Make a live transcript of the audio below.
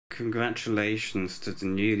Congratulations to the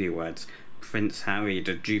newlyweds, Prince Harry,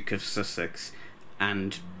 the Duke of Sussex,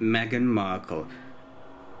 and Meghan Markle,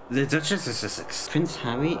 the Duchess of Sussex. Prince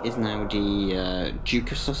Harry is now the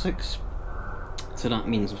Duke of Sussex, so that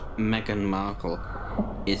means Meghan Markle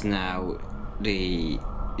is now the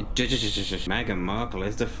Meghan Markle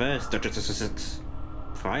is the first Duchess of Sussex.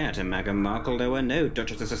 Prior to Meghan Markle, there were no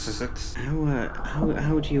Duchesses of Sussex.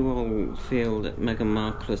 How do you all feel that Meghan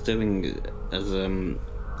Markle is doing as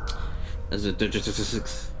a Duchess of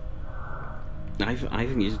Sussex? I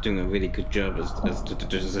think she's doing a really good job as the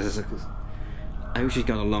Duchess of Sussex. I hope she's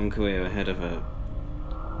got a long career ahead of her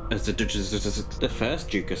as the Duchess of Sussex. The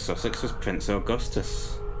first Duke of Sussex was Prince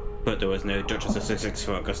Augustus, but there was no Duchess of Sussex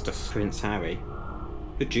for Augustus. Prince Harry,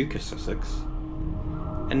 the Duke of Sussex,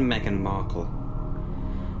 and Meghan Markle.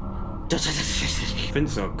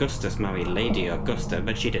 Prince Augustus married Lady Augusta,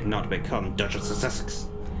 but she did not become Duchess of Sussex.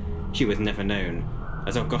 She was never known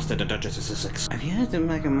as Augusta, the Duchess of Sussex. Have you heard that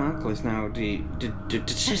Meghan Markle is now the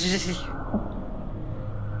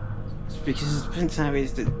It's because Prince Harry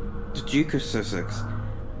is the Duke of Sussex,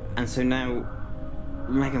 and so now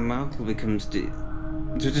Meghan Markle becomes the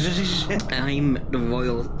I'm the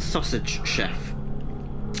royal sausage chef,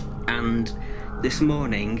 and this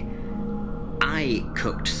morning I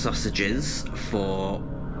cooked sausages for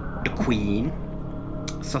the Queen,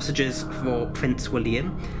 sausages for Prince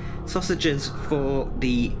William, sausages for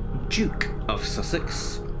the Duke of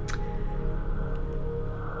Sussex,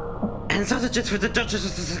 and sausages for the Duchess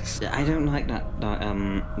of Sussex. I don't like that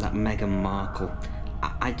Meghan Markle.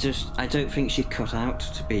 I don't think she's cut out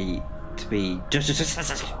to be Duchess of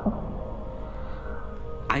Sussex.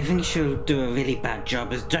 I think she'll do a really bad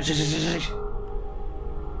job as Duchess of Sussex.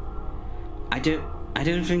 I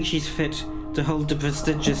don't think she's fit to hold the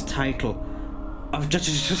prestigious title of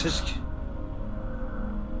Duchess of Sussex.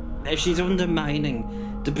 If she's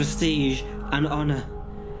undermining the prestige and honour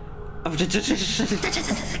of the Duchess of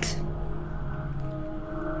Sussex.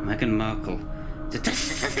 Meghan Markle, the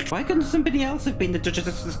Duchess of Sussex. Why couldn't somebody else have been the Duchess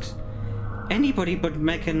of Sussex? Anybody but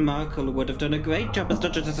Meghan Markle would have done a great job as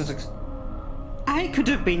Duchess of Sussex. I could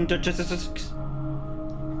have been Duchess of Sussex.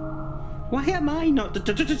 Why am I not the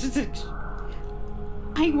Duchess of Sussex?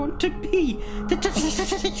 I want to be the Duchess of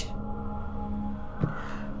Sussex.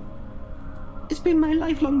 It's been my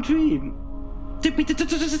lifelong dream to be the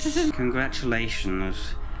Duchess of Sussex.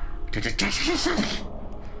 Congratulations to the Duchess of Sussex.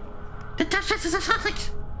 The Duchess of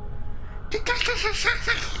Sussex. The Duchess of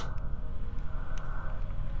Sussex.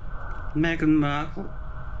 Meghan Markle.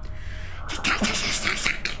 The Duchess of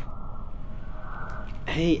Sussex.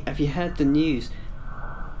 Hey, have you heard the news?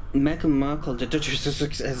 Meghan Markle, the Duchess of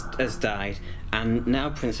Sussex, has died, and now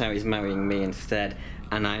Prince Harry's marrying me instead,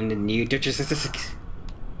 and I'm the new Duchess of Sussex.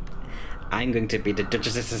 I'm going to be the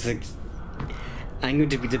Duchess of Sussex. I'm going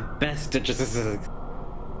to be the best Duchess of Sussex.